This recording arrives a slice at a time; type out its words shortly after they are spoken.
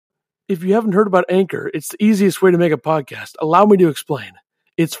If you haven't heard about Anchor, it's the easiest way to make a podcast. Allow me to explain.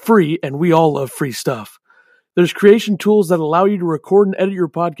 It's free, and we all love free stuff. There's creation tools that allow you to record and edit your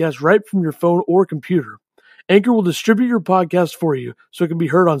podcast right from your phone or computer. Anchor will distribute your podcast for you so it can be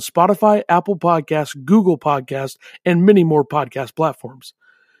heard on Spotify, Apple Podcasts, Google Podcasts, and many more podcast platforms.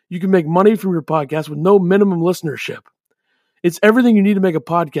 You can make money from your podcast with no minimum listenership. It's everything you need to make a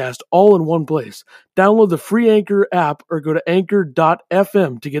podcast all in one place. Download the free Anchor app or go to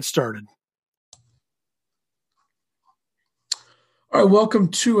anchor.fm to get started. All right, welcome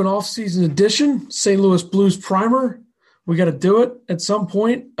to an off-season edition, St. Louis Blues Primer. We got to do it at some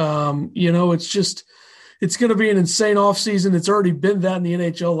point. It's going to be an insane offseason. It's already been that in the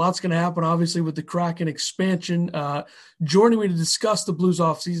NHL. Lots going to happen, obviously, with the Kraken expansion. Joining me to discuss the Blues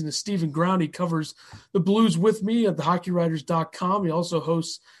offseason is Stephen Ground. He covers the Blues with me at thehockeywriters.com. He also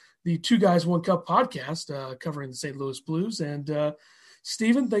hosts the Two Guys, One Cup podcast covering the St. Louis Blues. And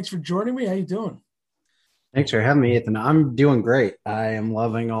Stephen, thanks for joining me. How you doing? Thanks for having me, Ethan. I'm doing great. I am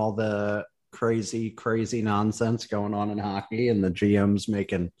loving all the crazy nonsense going on in hockey and the GMs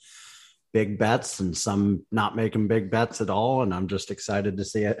making big bets and some not making big bets at all. And I'm just excited to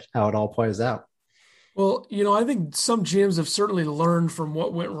see how it all plays out. Well, I think some GMs have certainly learned from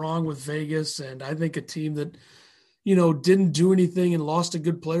what went wrong with Vegas. And I think a team that, didn't do anything and lost a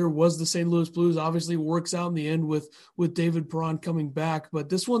good player was the St. Louis Blues. Obviously works out in the end with David Perron coming back. But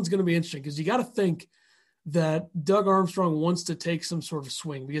this one's going to be interesting because you got to think that Doug Armstrong wants to take some sort of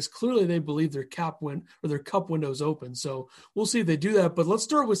swing because clearly they believe their cup window is open. So we'll see if they do that. But let's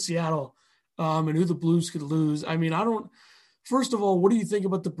start with Seattle and who the Blues could lose. I mean, first of all, what do you think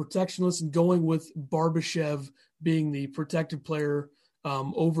about the protection list and going with Barbashev being the protected player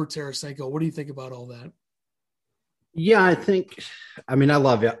over Tarasenko? What do you think about all that? Yeah, I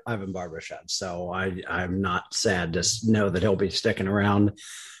love Ivan Barbashev, so I'm not sad to know that he'll be sticking around.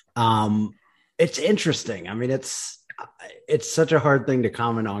 It's interesting. I mean, it's such a hard thing to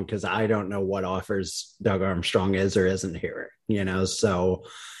comment on because I don't know what offers Doug Armstrong is or isn't here, so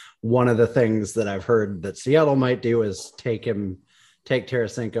one of the things that I've heard that Seattle might do is take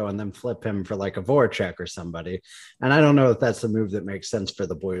Tarasenko and then flip him for like a Voracek or somebody. And I don't know if that's a move that makes sense for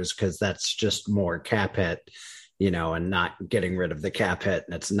the Blues because that's just more cap hit, and not getting rid of the cap hit.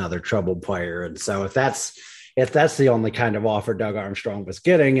 And it's another troubled player. And so if that's the only kind of offer Doug Armstrong was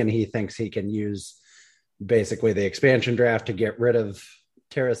getting, and he thinks he can use basically the expansion draft to get rid of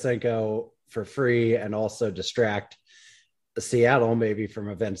Tarasenko for free and also distract Seattle maybe from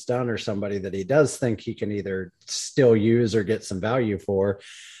a Vince Dunn or somebody that he does think he can either still use or get some value for,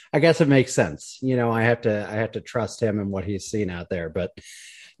 I guess it makes sense. I have to trust him and what he's seen out there. But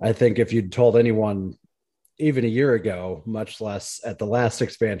I think if you'd told anyone even a year ago, much less at the last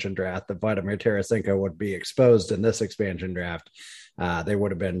expansion draft, that Vladimir Tarasenko would be exposed in this expansion draft, they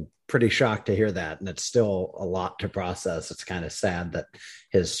would have been pretty shocked to hear that. And it's still a lot to process. It's kind of sad that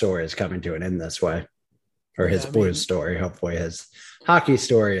his story is coming to an end this way. Or his Blues story. Hopefully his hockey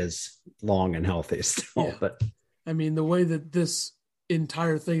story is long and healthy still. Yeah. But the way that this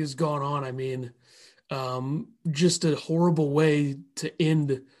entire thing has gone on, just a horrible way to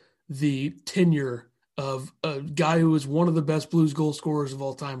end the tenure of a guy who is one of the best Blues goal scorers of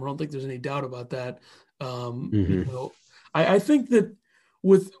all time. I don't think there's any doubt about that. I think that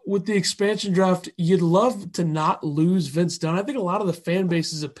with the expansion draft, you'd love to not lose Vince Dunn. I think a lot of the fan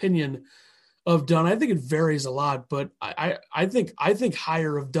base's opinion of Dunn, I think it varies a lot, but I think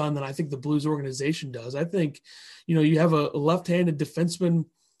higher of Dunn than I think the Blues organization does. I think, you have a left-handed defenseman,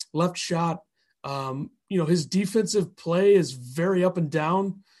 left shot. His defensive play is very up and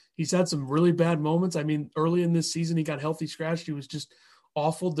down. He's had some really bad moments. Early in this season, he got healthy scratched. He was just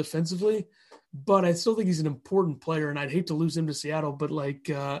awful defensively, but I still think he's an important player, and I'd hate to lose him to Seattle. But I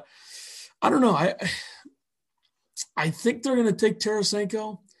don't know. I think they're going to take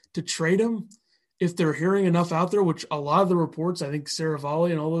Tarasenko to trade him if they're hearing enough out there, which a lot of the reports, I think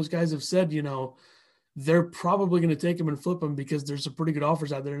Saravalli and all those guys have said, they're probably going to take him and flip him because there's some pretty good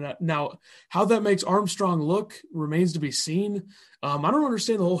offers out there. Now, how that makes Armstrong look remains to be seen. I don't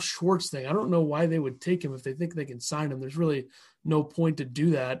understand the whole Schwartz thing. I don't know why they would take him if they think they can sign him. There's really no point to do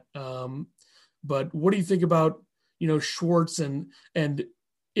that. But what do you think about, Schwartz and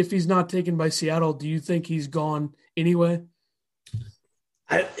if he's not taken by Seattle, do you think he's gone anyway?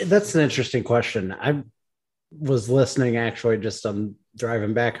 That's an interesting question. I was listening actually just on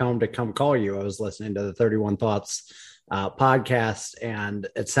driving back home to come call you. I was listening to the 31 Thoughts podcast, and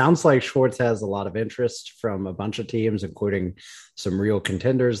it sounds like Schwartz has a lot of interest from a bunch of teams, including some real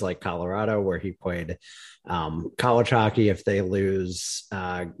contenders like Colorado, where he played college hockey. If they lose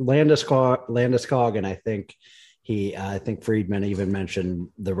Landeskog, and I think I think Friedman even mentioned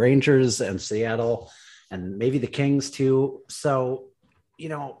the Rangers and Seattle and maybe the Kings too. So,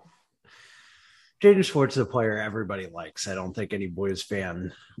 Jaden Schwartz is a player everybody likes. I don't think any Blues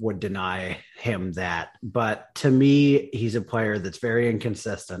fan would deny him that. But to me, he's a player that's very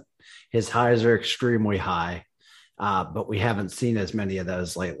inconsistent. His highs are extremely high, but we haven't seen as many of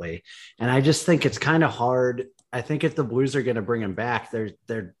those lately. And I just think it's kind of hard. I think if the Blues are going to bring him back,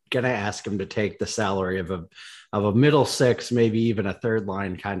 they're going to ask him to take the salary of a middle six, maybe even a third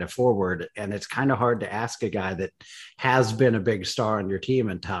line kind of forward. And it's kind of hard to ask a guy that has been a big star on your team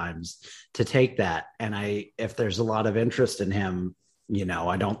at times to take that. And if there's a lot of interest in him,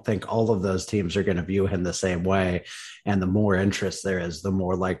 I don't think all of those teams are going to view him the same way. And the more interest there is, the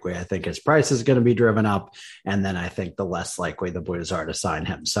more likely I think his price is going to be driven up. And then I think the less likely the Blues are to sign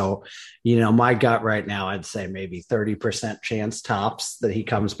him. So, my gut right now, I'd say maybe 30% chance tops that he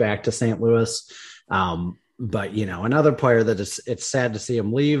comes back to St. Louis. But, another player that it's sad to see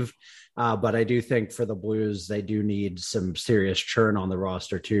him leave. But I do think for the Blues, they do need some serious churn on the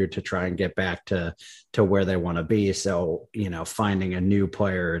roster too, to try and get back to where they want to be. So, finding a new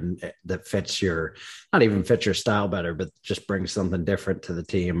player that not even fits your style better, but just brings something different to the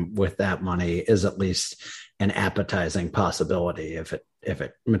team with that money is at least an appetizing possibility if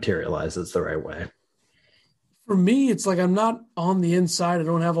it materializes the right way. For me, it's like I'm not on the inside. I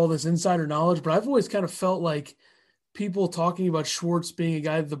don't have all this insider knowledge, but I've always kind of felt like people talking about Schwartz being a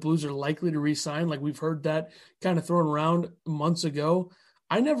guy that the Blues are likely to re-sign. Like we've heard that kind of thrown around months ago.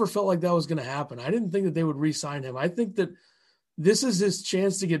 I never felt like that was going to happen. I didn't think that they would re-sign him. I think that this is his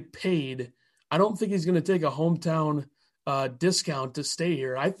chance to get paid. I don't think he's going to take a hometown discount to stay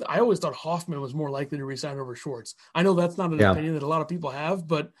here. I always thought Hoffman was more likely to re-sign over Schwartz. I know that's not an opinion that a lot of people have,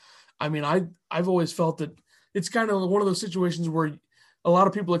 but I mean, I've always felt that it's kind of one of those situations where a lot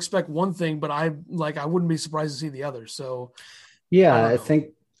of people expect one thing, but I wouldn't be surprised to see the other. So, yeah,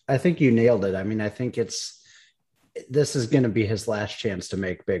 I think you nailed it. I mean, I think this is going to be his last chance to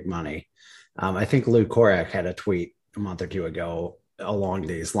make big money. I think Lou Korac had a tweet a month or two ago along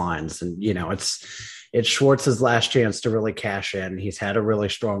these lines, and it's Schwartz's last chance to really cash in. He's had a really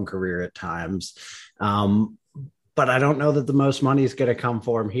strong career at times. But I don't know that the most money is going to come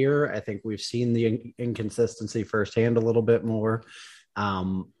for him here. I think we've seen the inconsistency firsthand a little bit more.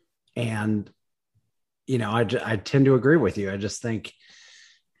 And, I tend to agree with you. I just think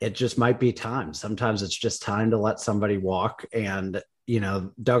it just might be time. Sometimes it's just time to let somebody walk. And,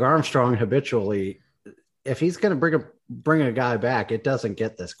 Doug Armstrong habitually, if he's going to bring a guy back, it doesn't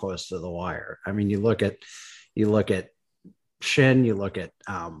get this close to the wire. I mean, you look at Shin, you look at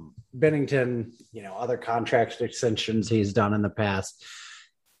Bennington, other contract extensions he's done in the past.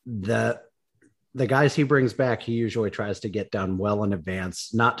 The guys he brings back, he usually tries to get done well in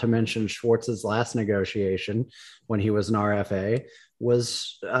advance, not to mention Schwartz's last negotiation when he was an RFA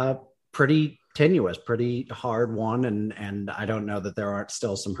was pretty tenuous, pretty hard one. And I don't know that there aren't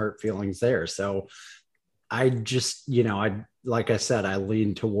still some hurt feelings there. So I just, like I said, I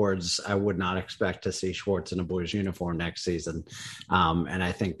lean towards, I would not expect to see Schwartz in a Blues uniform next season. And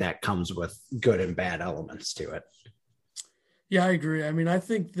I think that comes with good and bad elements to it. Yeah, I agree. I mean, I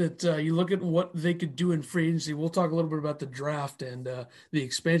think that you look at what they could do in free agency. We'll talk a little bit about the draft and the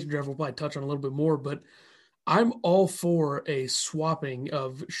expansion draft. We'll probably touch on a little bit more, but I'm all for a swapping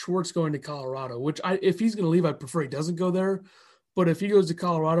of Schwartz going to Colorado, which if he's going to leave, I'd prefer he doesn't go there. But if he goes to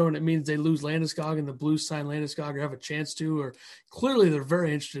Colorado and it means they lose Landeskog and the Blues sign Landeskog or have a chance to, or clearly they're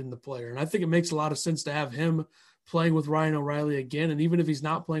very interested in the player. And I think it makes a lot of sense to have him playing with Ryan O'Reilly again. And even if he's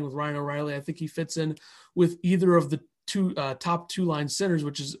not playing with Ryan O'Reilly, I think he fits in with either of the top two line centers,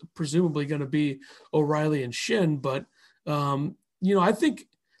 which is presumably going to be O'Reilly and Shin. But, I think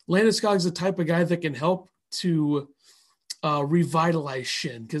Landeskog's the type of guy that can help to revitalize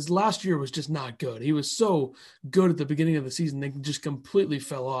Shin, because last year was just not good. He was so good at the beginning of the season, they just completely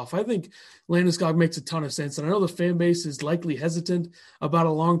fell off. I think Landeskog makes a ton of sense, and I know the fan base is likely hesitant about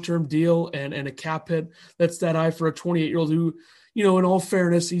a long-term deal and a cap hit that's that high for a 28-year-old who, in all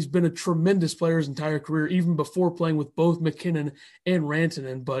fairness, he's been a tremendous player his entire career, even before playing with both McKinnon and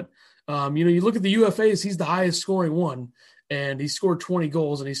Rantanen. But, you look at the UFAs, he's the highest scoring one. And he scored 20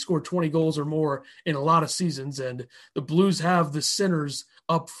 goals, and he scored 20 goals or more in a lot of seasons. And the Blues have the centers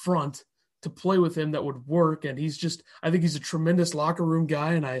up front to play with him that would work. And I think he's a tremendous locker room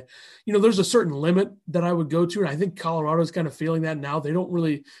guy. And there's a certain limit that I would go to. And I think Colorado's kind of feeling that now.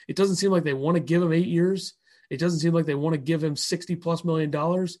 It doesn't seem like they want to give him 8 years. It doesn't seem like they want to give him $60+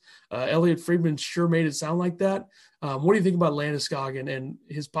 million. Elliot Friedman sure made it sound like that. What do you think about Landeskog and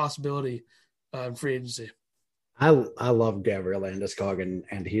his possibility in free agency? I love Gabriel Landeskog,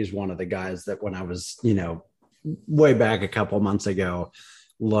 and he's one of the guys that when I was, way back a couple months ago,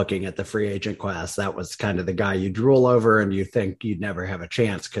 looking at the free agent class, that was kind of the guy you drool over and you think you'd never have a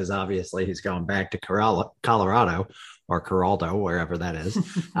chance because obviously he's going back to Colorado or Geraldo, wherever that is.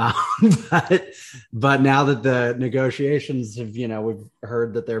 But now that the negotiations have, we've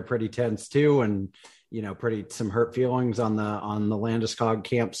heard that they're pretty tense too, and some hurt feelings on the Landeskog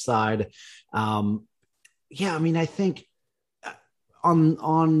camp side. I mean, I think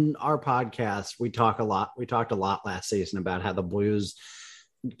on our podcast we talked a lot last season about how the Blues,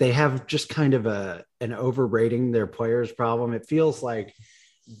 they have just kind of an overrating their players problem. It feels like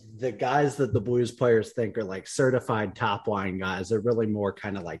the guys that the Blues players think are like certified top line guys are really more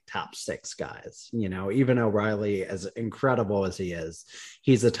kind of like top six guys. Even O'Reilly, as incredible as he is,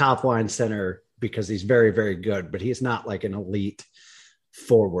 he's a top line center because he's very, very good, but he's not like an elite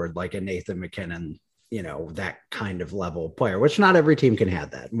forward like a Nathan MacKinnon, that kind of level player, which not every team can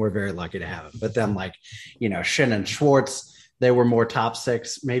have that. And we're very lucky to have it. But then Schenn and Schwartz, they were more top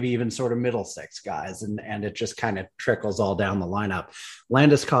six, maybe even sort of middle six guys. And it just kind of trickles all down the lineup.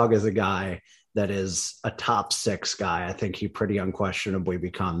 Landeskog is a guy that is a top six guy. I think he pretty unquestionably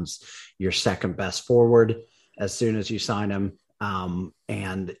becomes your second best forward as soon as you sign him.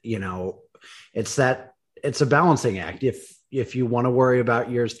 It's a balancing act. If you want to worry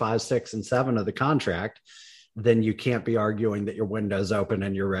about years 5, 6, and 7 of the contract, then you can't be arguing that your window's open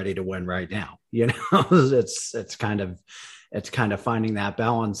and you're ready to win right now. It's kind of finding that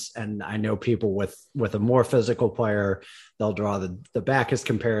balance. And I know people with a more physical player, they'll draw the Backes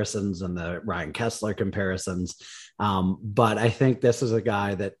comparisons and the Ryan Kessler comparisons. But I think this is a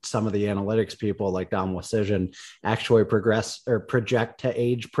guy that some of the analytics people like Dom Wasijan actually project to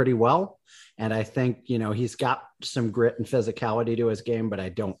age pretty well. And I think, he's got some grit and physicality to his game, but I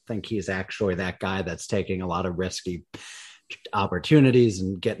don't think he's actually that guy that's taking a lot of risky opportunities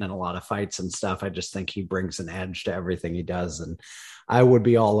and getting in a lot of fights and stuff. I just think he brings an edge to everything he does. And I would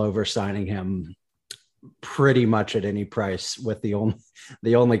be all over signing him pretty much at any price, with the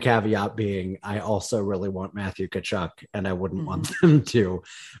only caveat being I also really want Matthew Tkachuk, and I wouldn't want them to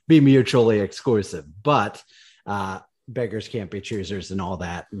be mutually exclusive. But beggars can't be choosers and all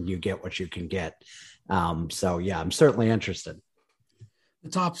that, and you get what you can get. I'm certainly interested. The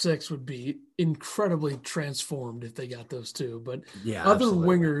top six would be incredibly transformed if they got those two. But other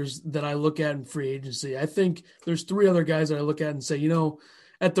wingers that I look at in free agency, I think there's 3 other guys that I look at and say,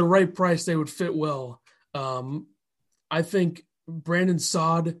 at the right price, they would fit well. I think Brandon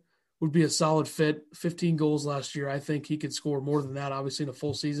Saad would be a solid fit. 15 goals last year. I think he could score more than that, obviously, in a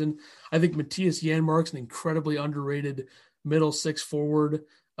full season. I think Matthias Janmark's an incredibly underrated middle six forward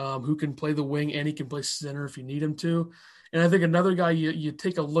who can play the wing and he can play center if you need him to. And I think another guy you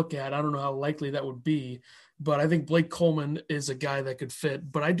take a look at, I don't know how likely that would be, but I think Blake Coleman is a guy that could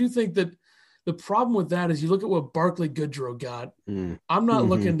fit. But I do think that the problem with that is you look at what Barclay Goodrow got. I'm not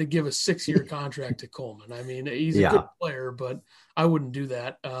looking to give a 6-year contract to Coleman. I mean, he's a good player, but I wouldn't do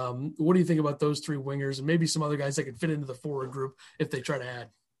that. What do you think about those 3 wingers and maybe some other guys that could fit into the forward group if they try to add?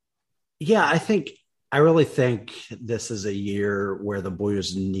 Yeah, I really think this is a year where the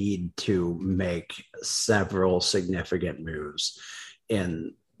Blues need to make several significant moves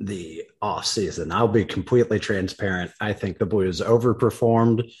in the offseason. I'll be completely transparent. I think the Blues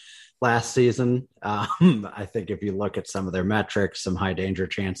overperformed last season. I think if you look at some of their metrics, some high danger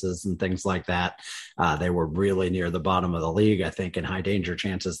chances and things like that, they were really near the bottom of the league. I think in high danger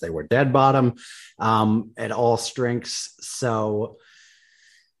chances, they were dead bottom at all strengths. So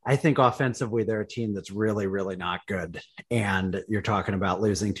I think offensively, they're a team that's really, really not good. And you're talking about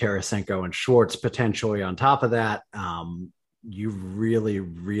losing Tarasenko and Schwartz potentially on top of that. You really,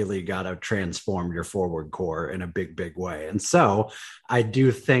 really got to transform your forward core in a big, big way. And so I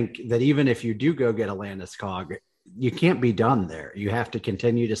do think that even if you do go get a Landeskog, you can't be done there. You have to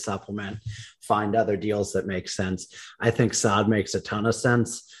continue to supplement, find other deals that make sense. I think Saad makes a ton of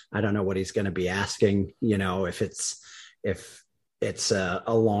sense. I don't know what he's going to be asking, if it's a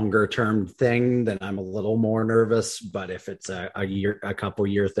longer term thing, then I'm a little more nervous. But if it's a couple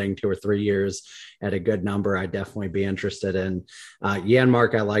year thing, 2 or 3 years at a good number, I'd definitely be interested in.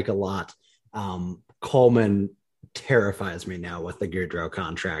 Janmark, I like a lot. Coleman terrifies me now with the Goodrow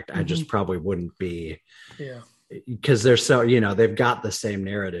contract. I just probably wouldn't be, because they're so, they've got the same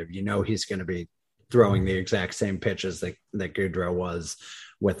narrative. He's going to be throwing the exact same pitches that Goodrow was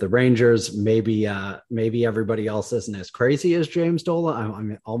with the Rangers. Maybe everybody else isn't as crazy as James Dolan.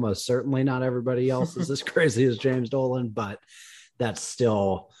 I'm almost certainly not everybody else is as crazy as James Dolan, but that's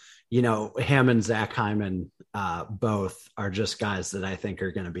still, him and Zach Hyman both are just guys that I think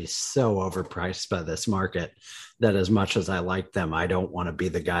are going to be so overpriced by this market that as much as I like them, I don't want to be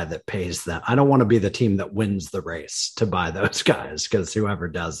the guy that pays them. I don't want to be the team that wins the race to buy those guys, because whoever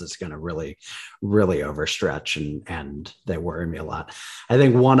does is going to really, really overstretch, and they worry me a lot. I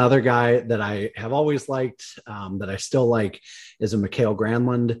think one other guy that I have always liked, that I still like, is a Mikael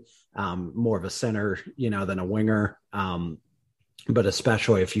Granlund, more of a center, than a winger. But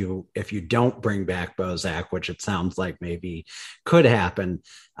especially if you don't bring back Bozak, which it sounds like maybe could happen,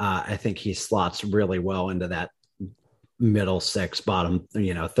 I think he slots really well into that middle six, bottom,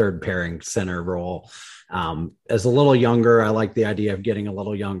 third pairing center role. As a little younger, I like the idea of getting a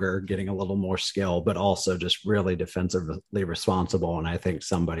little younger, getting a little more skill, but also just really defensively responsible. And I think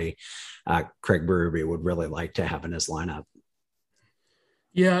somebody, Craig Berube, would really like to have in his lineup.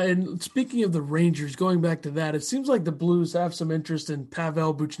 Yeah, and speaking of the Rangers, going back to that, it seems like the Blues have some interest in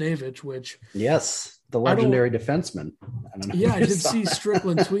Pavel Buchnevich, which... Yes, the legendary defenseman. I don't know. Yeah, I did see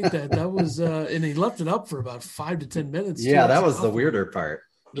Strickland tweet that. That was, and he left it up for about 5 to 10 minutes. Yeah, that was the weirder part.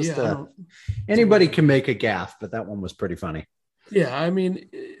 Anybody can make a gaffe, but that one was pretty funny. Yeah, I mean,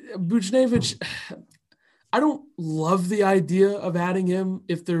 Buchnevich, I don't love the idea of adding him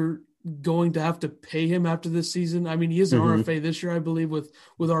if they're going to have to pay him after this season. I mean, he is an RFA this year, I believe, with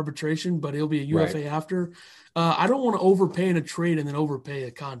arbitration, but he'll be a UFA after. I don't want to overpay in a trade and then overpay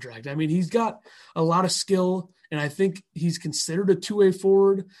a contract. I mean, he's got a lot of skill, and I think he's considered a two-way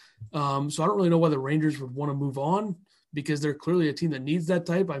forward. So I don't really know why the Rangers would want to move on, because they're clearly a team that needs that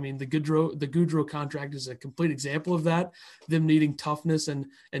type. I mean, the Goudreau contract is a complete example of that, them needing toughness and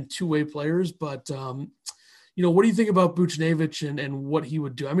two-way players. But what do you think about Buchnevich and what he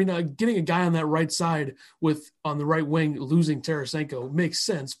would do? I mean, getting a guy on that right side on the right wing, losing Tarasenko makes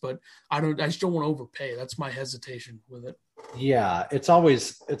sense, but I just don't want to overpay. That's my hesitation with it. Yeah, it's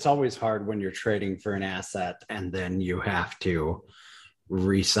always hard when you're trading for an asset and then you have to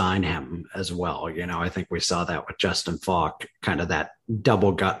re-sign him as well. I think we saw that with Justin Falk, kind of that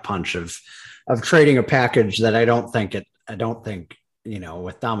double gut punch of trading a package that I don't think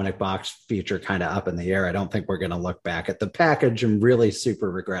with Dominic Bach's future kind of up in the air, I don't think we're going to look back at the package and really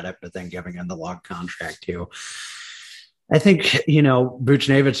super regret it, but then giving him the long contract too. I think,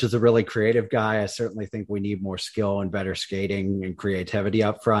 Buchnevich is a really creative guy. I certainly think we need more skill and better skating and creativity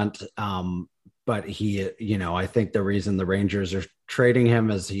up front. But he, I think the reason the Rangers are trading him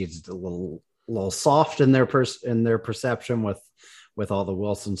is he's a little soft in their perception with all the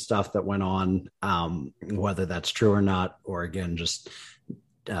Wilson stuff that went on, whether that's true or not, or again, just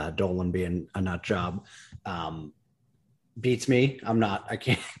Dolan being a nut job, beats me. I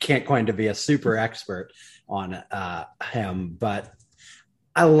can't claim to be a super expert on him, but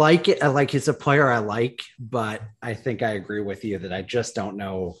I like it. I like he's a player I like, but I think I agree with you that I just don't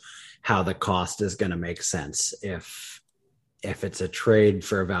know how the cost is going to make sense if it's a trade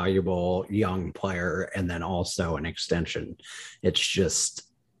for a valuable young player and then also an extension.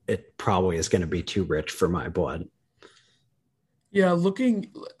 It probably is going to be too rich for my blood. Yeah, looking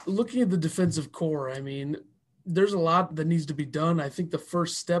at the defensive core, I mean, there's a lot that needs to be done. I think the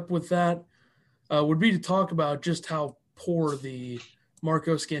first step with that would be to talk about just how poor the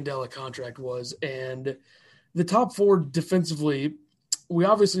Marco Scandella contract was. And the top four defensively, we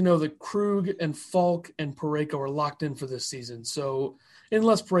obviously know that Krug and Falk and Parayko are locked in for this season. So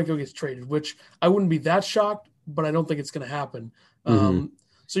unless Parayko gets traded, which I wouldn't be that shocked, but I don't think it's going to happen.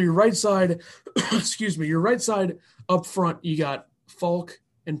 So your right side, your right side up front, you got Falk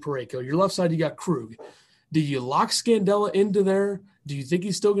and Parayko. Your left side, you got Krug. Do you lock Scandella into there? Do you think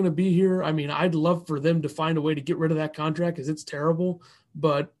he's still going to be here? I mean, I'd love for them to find a way to get rid of that contract because it's terrible,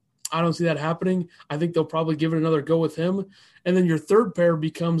 but I don't see that happening. I think they'll probably give it another go with him. And then your third pair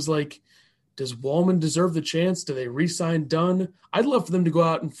becomes like, does Wallman deserve the chance? Do they re-sign Dunn? I'd love for them to go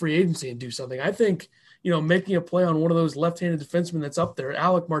out in free agency and do something. I think, making a play on one of those left-handed defensemen that's up there,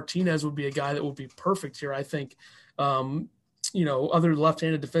 Alec Martinez would be a guy that would be perfect here. I think, other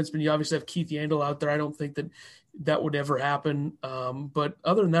left-handed defensemen, you obviously have Keith Yandel out there. I don't think that would ever happen. But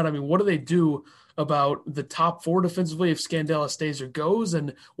other than that, I mean, what do they do about the top four defensively if Scandella stays or goes,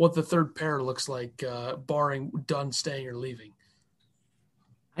 and what the third pair looks like, barring Dunn staying or leaving?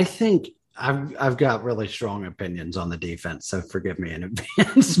 I think I've got really strong opinions on the defense, so forgive me in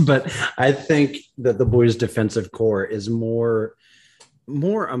advance, but I think that the Blues defensive core is more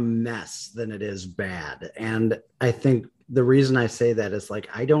a mess than it is bad. And I think the reason I say that is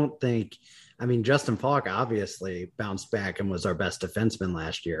Justin Falk obviously bounced back and was our best defenseman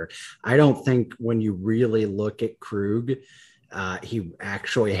last year. I don't think when you really look at Krug, He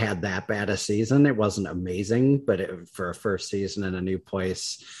actually had that bad a season. It wasn't amazing, but for a first season in a new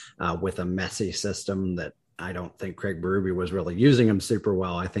place with a messy system that I don't think Craig Berube was really using him super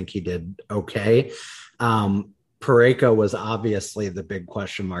well. I think he did okay. Parayko was obviously the big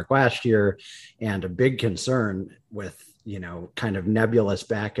question mark last year and a big concern with, kind of nebulous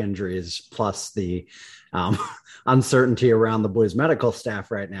back injuries plus the uncertainty around the boys' medical staff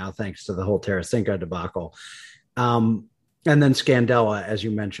right now, thanks to the whole Tarasenko debacle. And then Scandella, as you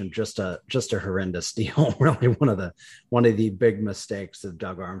mentioned, just a horrendous deal. Really one of the big mistakes of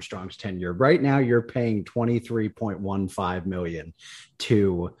Doug Armstrong's tenure. Right now, you're paying $23.15 million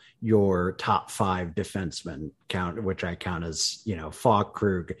to your top 5 defensemen, which I count as Falk,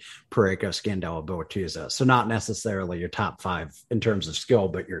 Krug, Parayko, Scandella, Bortuzzo. So not necessarily your top 5 in terms of skill,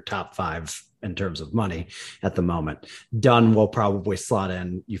 but your top 5 in terms of money at the moment. Dunn will probably slot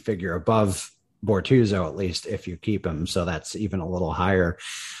in, you figure, above Bortuzzo, at least if you keep him. So that's even a little higher.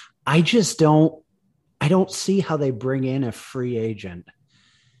 I don't see how they bring in a free agent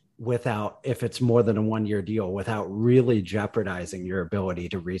without, if it's more than a 1-year deal, without really jeopardizing your ability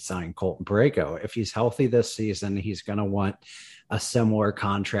to re-sign Colton Parayko. If he's healthy this season, he's going to want a similar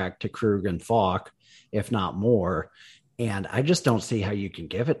contract to Krug and Falk, if not more. And I just don't see how you can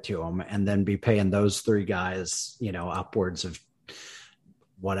give it to him and then be paying those 3 guys, upwards of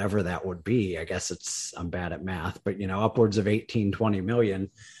whatever that would be. I guess I'm bad at math, but upwards of 18, 20 million,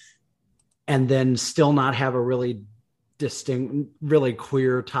 and then still not have a really distinct, really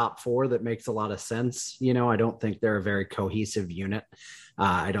clear top 4 that makes a lot of sense. I don't think they're a very cohesive unit.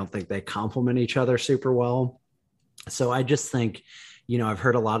 I don't think they complement each other super well. So I just think, I've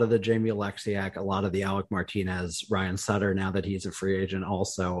heard a lot of the Jamie Alexiak, a lot of the Alec Martinez, Ryan Sutter, now that he's a free agent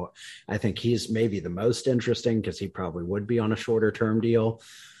also. I think he's maybe the most interesting because he probably would be on a shorter term deal.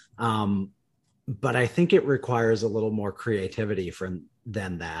 But I think it requires a little more creativity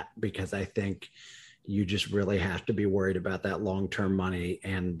than that, because I think you just really have to be worried about that long-term money.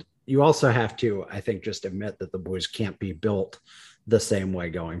 And you also have to, I think, just admit that the boys can't be built the same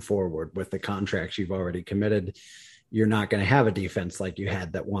way going forward with the contracts you've already committed. You're not going to have a defense like you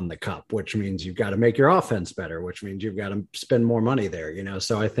had that won the cup, which means you've got to make your offense better, which means you've got to spend more money there,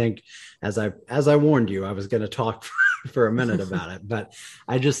 So I think, as I warned you, I was going to talk for a minute about it, but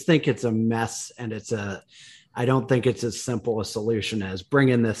I just think it's a mess, and I don't think it's as simple a solution as bring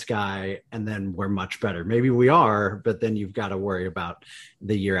in this guy and then we're much better. Maybe we are, but then you've got to worry about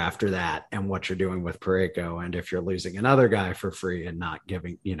the year after that and what you're doing with Parayko. And if you're losing another guy for free and not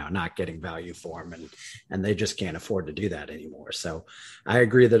getting value for him, and they just can't afford to do that anymore. So I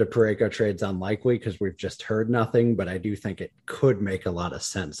agree that a Parayko trade's unlikely because we've just heard nothing, but I do think it could make a lot of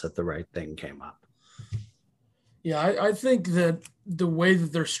sense if the right thing came up. Yeah, I think that the way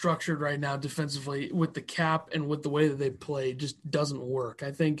that they're structured right now defensively with the cap and with the way that they play just doesn't work.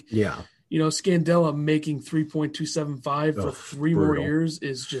 I think, Scandella making 3.275 for 3 more years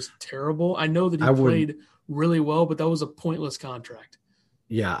is just terrible. I know that he played really well, but that was a pointless contract.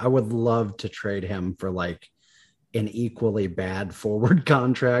 Yeah, I would love to trade him for like an equally bad forward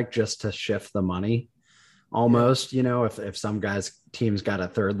contract just to shift the money almost. Yeah. If some teams got a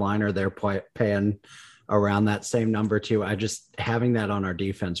third liner, they're paying around that same number too. Having that on our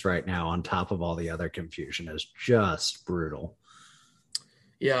defense right now on top of all the other confusion is just brutal.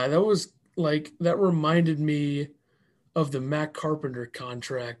 Yeah, that reminded me of the Matt Carpenter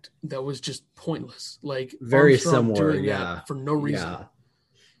contract that was just pointless. Like very Armstrong similar, doing that for no reason. Yeah.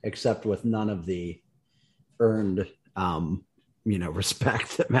 Except with none of the earned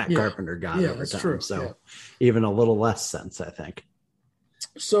respect that Matt Carpenter got over time. True. So even a little less sense, I think.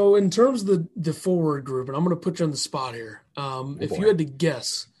 So in terms of the forward group, and I'm going to put you on the spot here. If you had to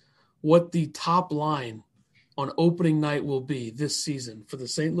guess what the top line on opening night will be this season for the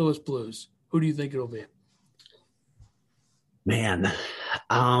St. Louis Blues, who do you think it'll be? Man,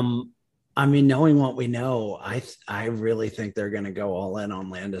 knowing what we know, I really think they're going to go all in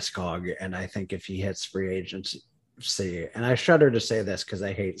on Landeskog, and I think if he hits free agency, and I shudder to say this because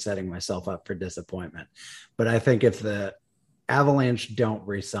I hate setting myself up for disappointment, but I think if the Avalanche don't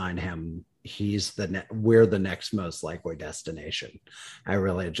re-sign him, we're the next most likely destination.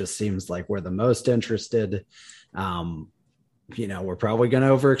 It just seems like we're the most interested. We're probably going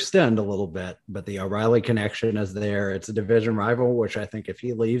to overextend a little bit, but the O'Reilly connection is there. It's a division rival, which I think if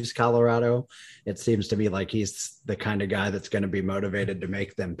he leaves Colorado, it seems to me like he's the kind of guy that's going to be motivated to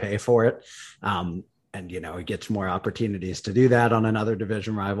make them pay for it. He gets more opportunities to do that on another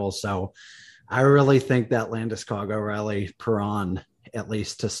division rival. So I really think that Landeskog, O'Reilly, Perron, at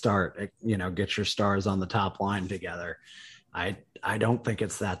least to start, get your stars on the top line together. I don't think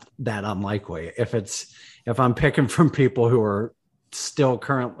it's that unlikely. If I'm picking from people who are still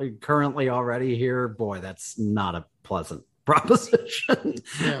currently already here, boy, that's not a pleasant proposition.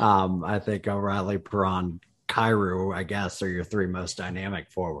 Yeah. I think O'Reilly, Perron, Kyrou, I guess, are your three most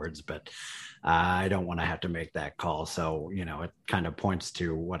dynamic forwards, but I don't want to have to make that call. So, it kind of points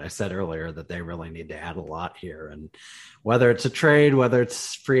to what I said earlier, that they really need to add a lot here. And whether it's a trade, whether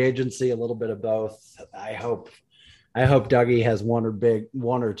it's free agency, a little bit of both, I hope Dougie has one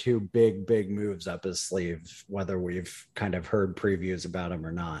or two big moves up his sleeve, whether we've kind of heard previews about him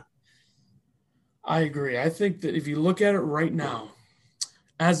or not. I agree. I think that if you look at it right now,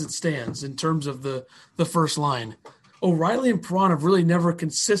 as it stands in terms of the first line, O'Reilly and Perron have really never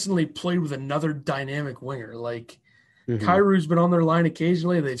consistently played with another dynamic winger. Like Kyrou's been on their line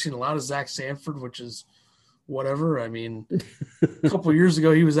occasionally. They've seen a lot of Zach Sanford, which is whatever. I mean, a couple of years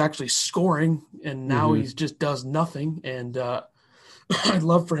ago, he was actually scoring, and now he just does nothing. And I'd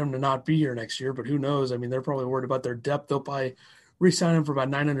love for him to not be here next year, but who knows? I mean, they're probably worried about their depth. They'll probably re-sign him for about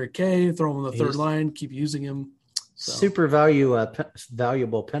 $900K, throw him on the third line, keep using him. So. Super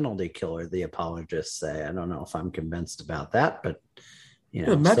valuable penalty killer, the apologists say. I don't know if I'm convinced about that, but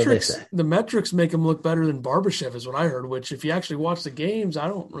the metrics make him look better than Barbashev is what I heard, which if you actually watch the games, I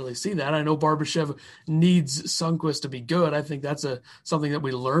don't really see that. I know Barbashev needs Sundqvist to be good. I think that's something that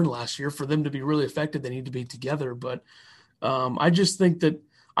we learned last year. For them to be really effective, they need to be together. But I just think that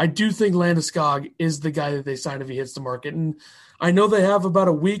I do think Landeskog is the guy that they sign if he hits the market. And I know they have about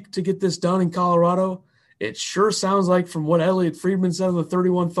a week to get this done in Colorado. It sure sounds like, from what Elliot Friedman said in the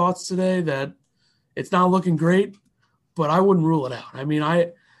 31 Thoughts today, that it's not looking great, but I wouldn't rule it out. I mean,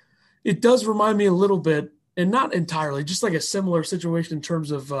 it does remind me a little bit, and not entirely, just like a similar situation in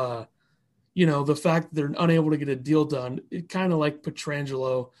terms of, the fact that they're unable to get a deal done. It kind of like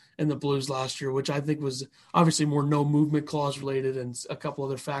Pietrangelo and the Blues last year, which I think was obviously more no movement clause related and a couple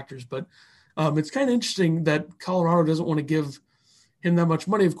other factors. But it's kind of interesting that Colorado doesn't want to give him that much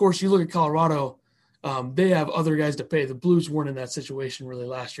money. Of course, you look at Colorado, they have other guys to pay. The Blues weren't in that situation really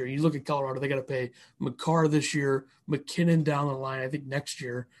last year. You look at Colorado, they got to pay Makar this year, McKinnon down the line, I think next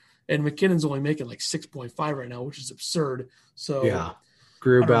year. And McKinnon's only making like 6.5 right now, which is absurd. So yeah,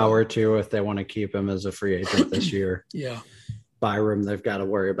 Grubauer too, if they want to keep him as a free agent this year. Yeah, Byram, they've got to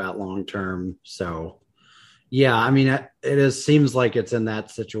worry about long term. So yeah, I mean, seems like it's in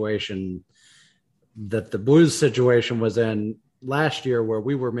that situation that the Blues situation was in last year, where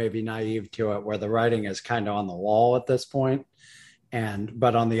we were maybe naive to it, where the writing is kind of on the wall at this point.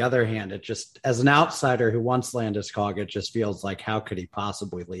 But on the other hand, it just, as an outsider who wants Landeskog, it just feels like, how could he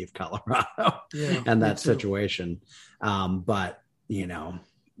possibly leave Colorado and that situation? But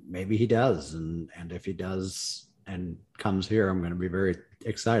maybe he does. And if he does and comes here, I'm going to be very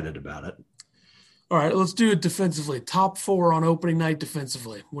excited about it. All right, let's do it defensively. Top 4 on opening night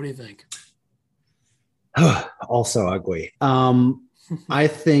defensively. What do you think? Also ugly. I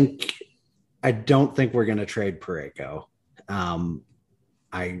don't think we're going to trade Parayko.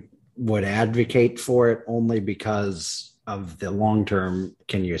 I would advocate for it only because of the long-term,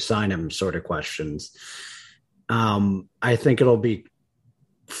 can you sign him sort of questions. I think it'll be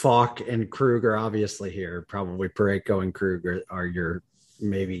Falk and Kruger, obviously here. Probably Parayko and Kruger are your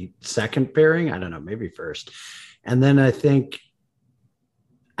maybe second pairing. I don't know, maybe first. And then I think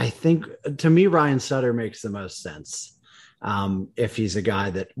to me, Ryan Sutter makes the most sense if he's a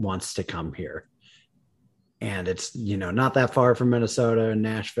guy that wants to come here. And it's, not that far from Minnesota and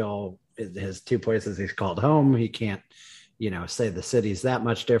Nashville, his two places he's called home. He can't, say the city's that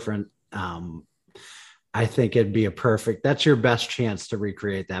much different. I think it'd be that's your best chance to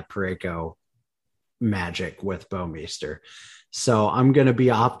recreate that Parayko magic with Bouwmeester. So I'm going to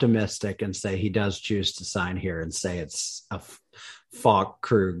be optimistic and say he does choose to sign here, and say it's a Falk,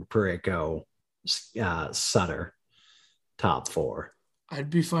 Krug, Parayko, Sutter top 4. I'd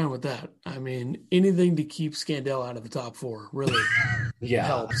be fine with that. I mean, anything to keep Scandell out of the top 4 really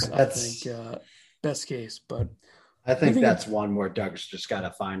helps. I think best case, but I think that's one where Doug's just got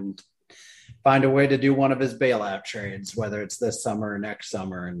to find a way to do one of his bailout trades, whether it's this summer or next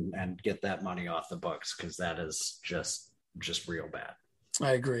summer, and get that money off the books, because that is just real bad.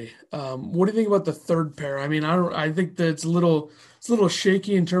 I agree. What do you think about the third pair? I mean, I think that it's a little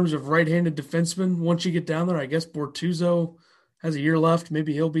shaky in terms of right-handed defensemen. Once you get down there, I guess Bortuzzo has a year left.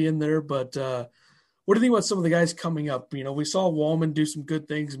 Maybe he'll be in there. But what do you think about some of the guys coming up? We saw Wallman do some good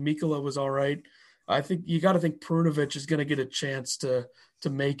things. Mikkola was all right. I think you got to think Perunovic is going to get a chance to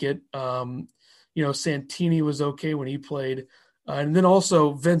make it. Santini was okay when he played. And then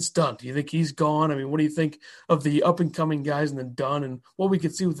also Vince Dunn. Do you think he's gone? I mean, what do you think of the up-and-coming guys and then Dunn, and what we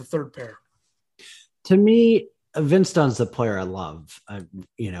could see with the third pair? To me, Vince Dunn's the player I love. I,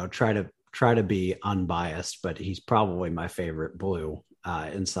 try to be unbiased, but he's probably my favorite Blue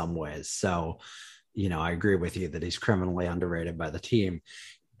in some ways. So, I agree with you that he's criminally underrated by the team.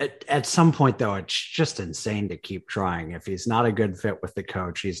 At some point, though, it's just insane to keep trying. If he's not a good fit with the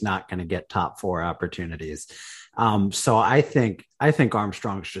coach, he's not going to get top 4 opportunities. So I think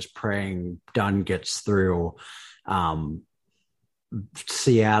Armstrong's just praying Dunn gets through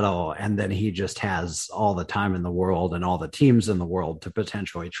Seattle, and then he just has all the time in the world and all the teams in the world to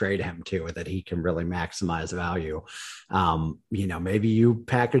potentially trade him to, that he can really maximize value. Maybe you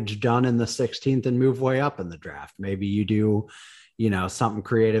package Dunn in the 16th and move way up in the draft. Maybe you do something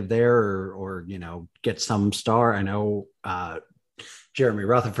creative there, or get some star. I know Jeremy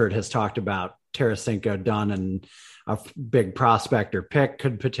Rutherford has talked about Tarasenko, Dunn, and a big prospect or pick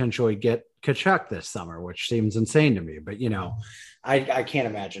could potentially get Tkachuk this summer, which seems insane to me. But, I can't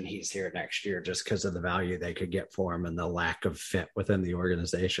imagine he's here next year just because of the value they could get for him and the lack of fit within the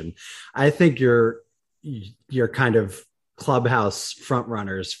organization. I think your kind of clubhouse front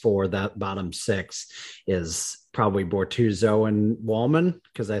runners for that bottom 6 is probably Bortuzzo and Walman,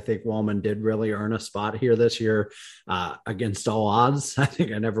 because I think Walman did really earn a spot here this year against all odds. I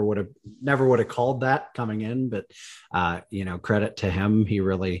think I never would have called that coming in, but credit to him. He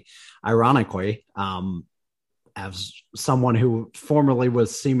really, ironically, as someone who formerly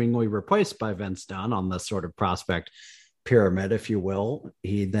was seemingly replaced by Vince Dunn on the sort of prospect pyramid, if you will,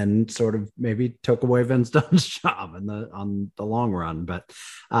 he then sort of maybe took away Vince Dunn's job on the long run. But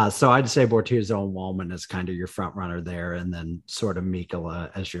so I'd say Bortuzzo and Walman is kind of your front runner there, and then sort of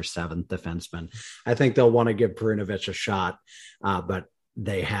Mikkola as your 7th defenseman. I think they'll want to give Perunovich a shot, but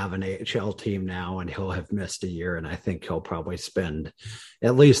they have an AHL team now, and he'll have missed a year, and I think he'll probably spend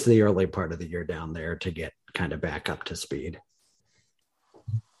at least the early part of the year down there to get kind of back up to speed.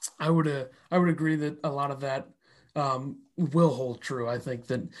 I would agree that a lot of that will hold true. I think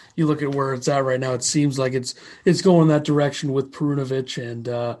that you look at where it's at right now, it seems like it's going that direction with Perunovich,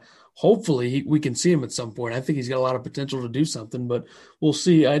 and hopefully we can see him at some point. I think he's got a lot of potential to do something, but we'll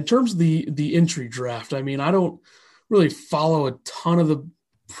see. In terms of the entry draft, I mean, I don't really follow a ton of the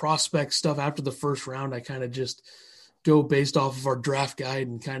prospect stuff after the first round. I kind of just go based off of our draft guide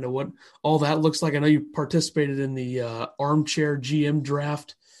and kind of what all that looks like. I know you participated in the armchair GM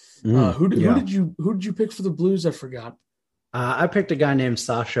draft. Who did you pick for the Blues? I forgot. I picked a guy named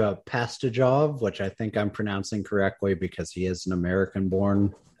Sasha Pastujov, which I think I'm pronouncing correctly because he is an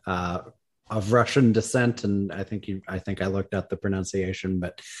American-born of Russian descent, and I think I looked up the pronunciation,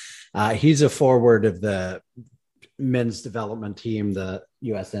 but he's a forward of the men's development team, the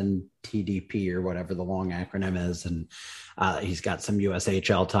USNTDP or whatever the long acronym is, and he's got some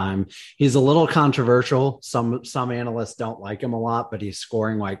USHL time. He's a little controversial. Some analysts don't like him a lot, but he's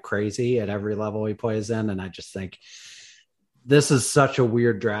scoring like crazy at every level he plays in, and I just think this is such a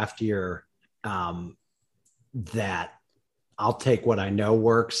weird draft year that I'll take what I know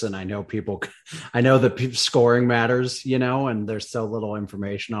works, and I know that scoring matters, and there's so little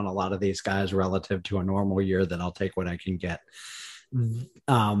information on a lot of these guys relative to a normal year that I'll take what I can get.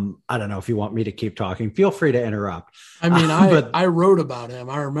 I don't know if you want me to keep talking. Feel free to interrupt. I mean, I wrote about him.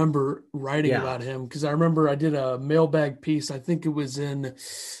 I remember writing about him because I remember I did a mailbag piece. I think it was in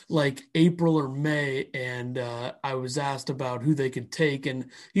like April or May, and I was asked about who they could take, and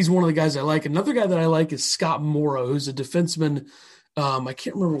he's one of the guys I like. Another guy that I like is Scott Morrow, who's a defenseman. I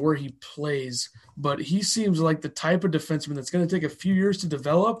can't remember where he plays, but he seems like the type of defenseman that's going to take a few years to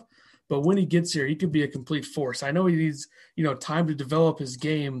develop. But when he gets here, he could be a complete force. I know he needs, time to develop his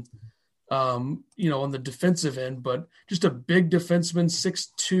game, on the defensive end, but just a big defenseman,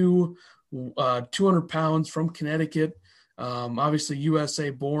 6'2", 200 pounds from Connecticut, obviously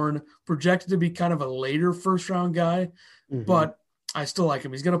USA born, projected to be kind of a later first-round guy, but I still like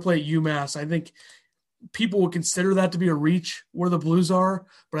him. He's going to play at UMass. I think people would consider that to be a reach where the Blues are,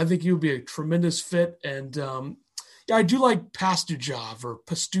 but I think he would be a tremendous fit, and I do like Pastujov or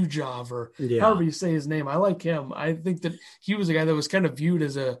however you say his name. I like him. I think that he was a guy that was kind of viewed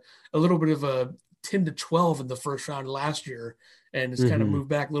as a little bit of a 10 to 12 in the first round last year and has kind of moved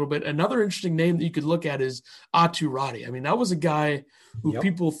back a little bit. Another interesting name that you could look at is Aatu Räty. I mean, that was a guy who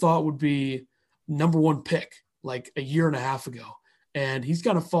people thought would be number 1 pick like a year and a half ago. And he's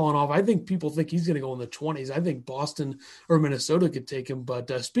kind of fallen off. I think people think he's going to go in the 20s. I think Boston or Minnesota could take him.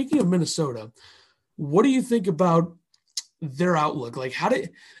 But speaking of Minnesota, what do you think about their outlook? Like,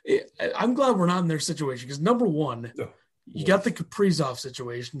 I'm glad we're not in their situation because number one, you got the Kaprizov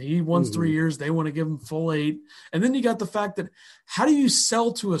situation. He wants 3 years. They want to give him full 8. And then you got the fact that how do you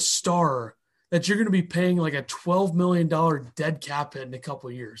sell to a star that you're going to be paying like a $12 million dead cap hit in a couple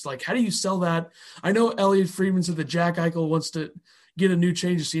of years. Like, how do you sell that? I know Elliot Friedman said that Jack Eichel wants to get a new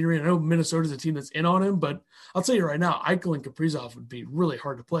change of scenery. I know Minnesota's a team that's in on him, but I'll tell you right now, Eichel and Kaprizov would be really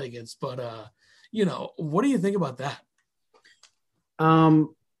hard to play against. But, what do you think about that?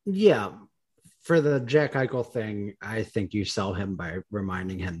 Yeah. For the Jack Eichel thing, I think you sell him by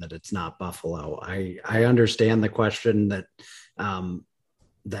reminding him that it's not Buffalo. I understand the question that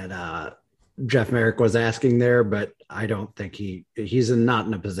Jeff Merrick was asking there, but I don't think he's not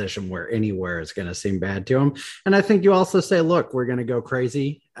in a position where anywhere is going to seem bad to him. And I think you also say, look, we're going to go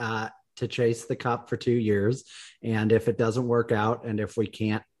crazy to chase the cup for 2 years. And if it doesn't work out, and if we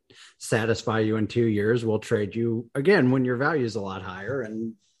can't satisfy you in 2 years, we'll trade you again when your value is a lot higher.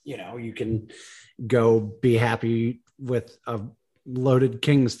 And, you can go be happy with a loaded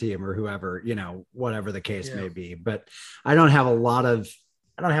Kings team or whoever, whatever the case may be. But I don't have a lot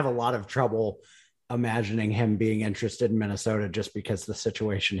of trouble imagining him being interested in Minnesota just because the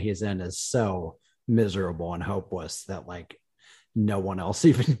situation he's in is so miserable and hopeless that no one else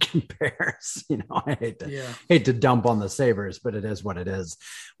even compares. I hate to dump on the Sabres, but it is what it is.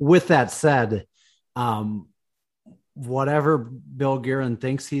 With that said, whatever Bill Guerin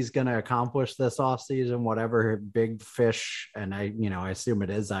thinks he's going to accomplish this offseason, whatever big fish, and I assume it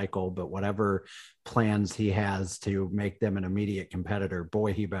is Eichel, but whatever plans he has to make them an immediate competitor,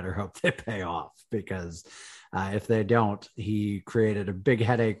 boy, he better hope they pay off, because if they don't, he created a big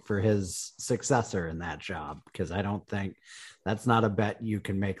headache for his successor in that job, because I don't think that's not a bet you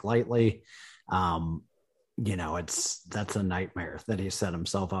can make lightly. That's a nightmare that he set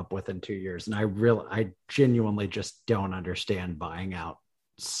himself up with in 2 years. And I genuinely just don't understand buying out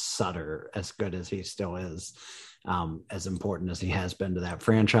Sutter, as good as he still is, as important as he has been to that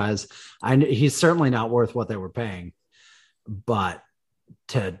franchise. He's certainly not worth what they were paying, but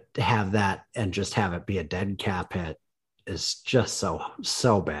to have that and just have it be a dead cap hit is just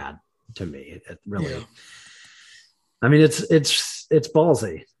so bad to me. It really, yeah. I mean, it's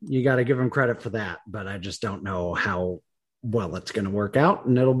ballsy. You got to give him credit for that, but I just don't know how well it's going to work out.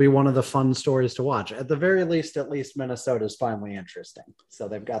 And it'll be one of the fun stories to watch. At the very least, Minnesota's finally interesting. So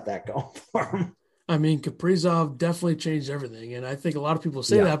they've got that going for them. I mean, Kaprizov definitely changed everything. And I think a lot of people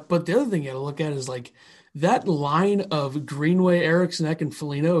say that, but the other thing you got to look at is that line of Greenway, Eriksson, Ek, and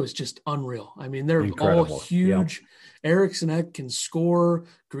Foligno is just unreal. I mean, they're incredible. All huge. Yep. Eriksson Ek can score.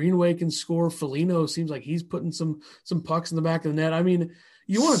 Greenway can score. Foligno seems like he's putting some pucks in the back of the net. I mean,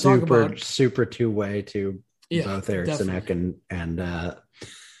 you want to talk about super two-way too. Both Eriksson Ek and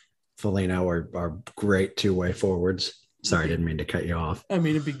Foligno are great two-way forwards. Sorry, I didn't mean to cut you off. I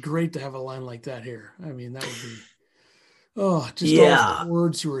mean, it'd be great to have a line like that here. I mean, that would be all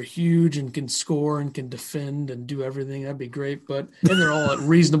forwards who are huge and can score and can defend and do everything. That'd be great. And they're all at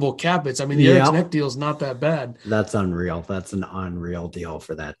reasonable cap hits. I mean, the Eriksson Ek deal is not that bad. That's unreal. That's an unreal deal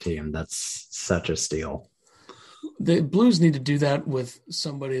for that team. That's such a steal. The Blues need to do that with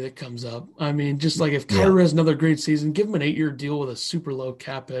somebody that comes up. I mean, just like if Kyrou has another great season, give him an 8-year deal with a super low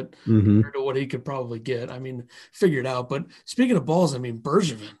cap hit compared to what he could probably get. I mean, figure it out. But speaking of balls, I mean,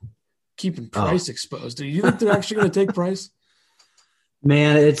 Bergevin keeping Price exposed. Do you think they're actually going to take Price?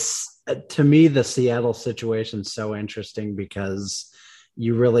 Man, it's, to me, the Seattle situation is so interesting because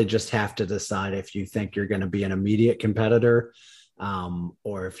you really just have to decide if you think you're going to be an immediate competitor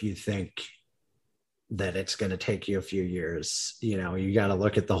or if you think that it's going to take you a few years. You got to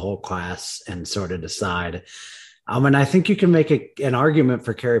look at the whole class and sort of decide. And I think you can make an argument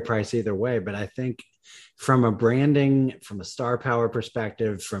for Carey Price either way, but I think from a branding, from a star power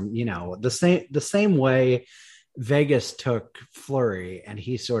perspective, from, the same way Vegas took Fleury and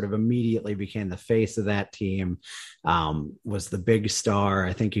he sort of immediately became the face of that team, was the big star.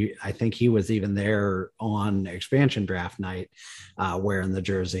 I think he was even there on expansion draft night, wearing the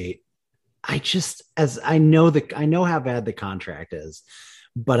jersey. I know how bad the contract is,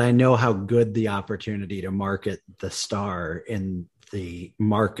 but I know how good the opportunity to market the star in the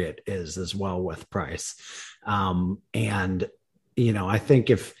market is as well with Price. I think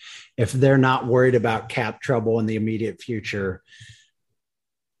if they're not worried about cap trouble in the immediate future,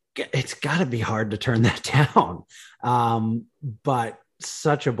 it's got to be hard to turn that down. But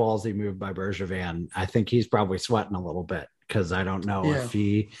such a ballsy move by Bergevin. I think he's probably sweating a little bit because I don't know if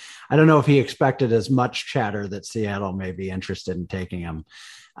he expected as much chatter that Seattle may be interested in taking him.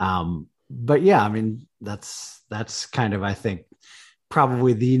 But yeah, I mean, that's kind of, I think,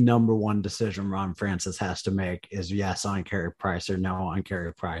 probably the number one decision Ron Francis has to make is yes on Carey Price or no on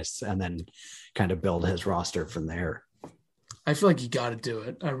Carey Price, and then kind of build his roster from there. I feel like you got to do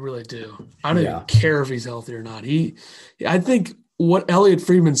it. I really do. I don't even care if he's healthy or not. I think what Elliot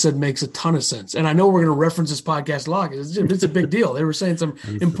Friedman said makes a ton of sense. And I know we're going to reference this podcast a lot because it's a big deal. They were saying some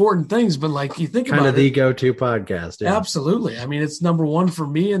important things, but like you think kind about of the go-to podcast. Yeah. Absolutely. I mean, it's number one for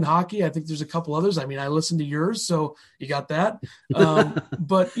me in hockey. I think there's a couple others. I mean, I listen to yours, so you got that.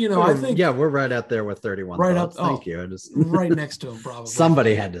 But, I think. Yeah, we're right out there with 31 right thoughts. Up, Thank you. Right next to him, probably.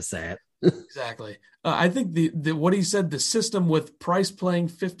 Somebody had to say it. Exactly. I think the what he said, the system with Price playing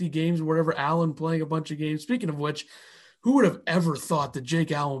 50 games, whatever, Allen playing a bunch of games. Speaking of which, who would have ever thought that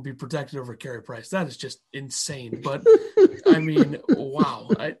Jake Allen would be protected over Carey Price? That is just insane. But, I mean, wow.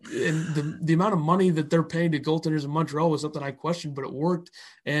 And the amount of money that they're paying to goaltenders in Montreal was something I questioned, but it worked.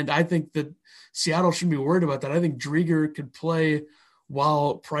 And I think that Seattle shouldn't be worried about that. I think Drieger could play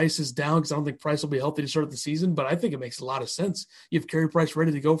while Price is down because I don't think Price will be healthy to start the season. But I think it makes a lot of sense. You have Carey Price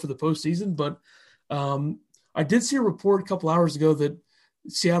ready to go for the postseason. But I did see a report a couple hours ago that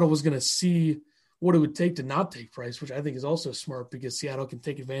Seattle was going to see what it would take to not take Price, which I think is also smart because Seattle can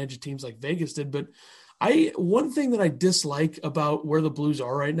take advantage of teams like Vegas did. But one thing that I dislike about where the Blues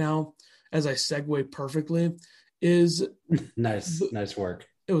are right now, as I segue perfectly, is nice work.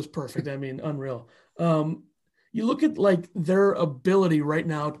 It was perfect. I mean, unreal. You look at like their ability right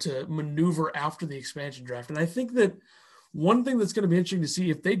now to maneuver after the expansion draft. And I think that one thing that's going to be interesting to see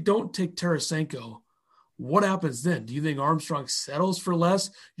if they don't take Tarasenko, what happens then? Do you think Armstrong settles for less?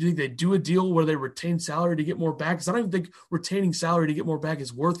 Do you think they do a deal where they retain salary to get more back? Because I don't even think retaining salary to get more back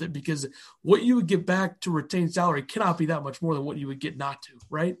is worth it because what you would get back to retain salary cannot be that much more than what you would get not to,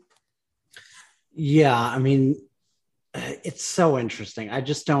 right? Yeah, I mean, it's so interesting. I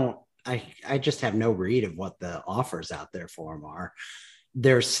just have no read of what the offers out there for him are.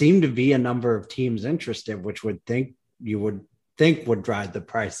 There seem to be a number of teams interested, which would drive the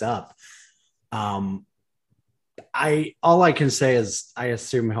price up. All I can say is I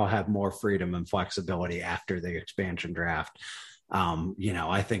assume he'll have more freedom and flexibility after the expansion draft.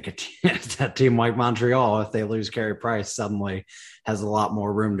 I think a team like Montreal, if they lose Carey Price, suddenly has a lot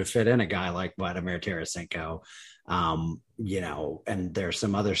more room to fit in a guy like Vladimir Tarasenko. And there's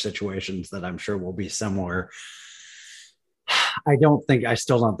some other situations that I'm sure will be similar. I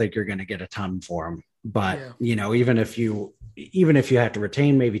still don't think you're going to get a ton for him, but even if you have to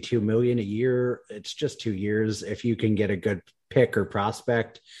retain maybe $2 million a year, it's just 2 years. If you can get a good pick or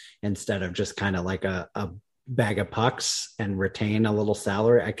prospect instead of just kind of like a bag of pucks and retain a little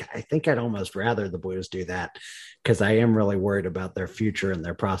salary, I think I'd almost rather the Blues do that because I am really worried about their future and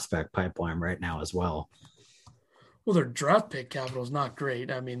their prospect pipeline right now as well. Well, their draft pick capital is not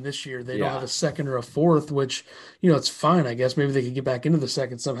great. I mean, this year they don't have a second or a fourth, which, it's fine. I guess maybe they could get back into the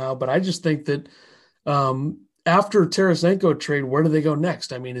second somehow. But I just think that after Tarasenko trade, where do they go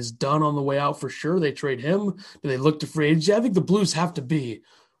next? I mean, is Dunn on the way out for sure? They trade him. Do they look to free agency? I think the Blues have to be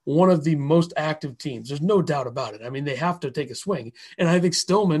one of the most active teams. There's no doubt about it. I mean, they have to take a swing. And I think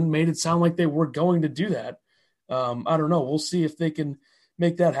Stillman made it sound like they were going to do that. I don't know. We'll see if they can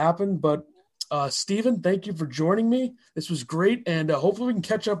make that happen. But Steven, thank you for joining me. This was great. And hopefully we can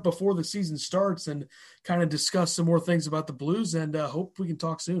catch up before the season starts and kind of discuss some more things about the Blues and hope we can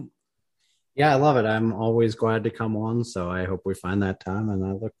talk soon. Yeah, I love it. I'm always glad to come on. So I hope we find that time and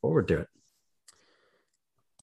I look forward to it.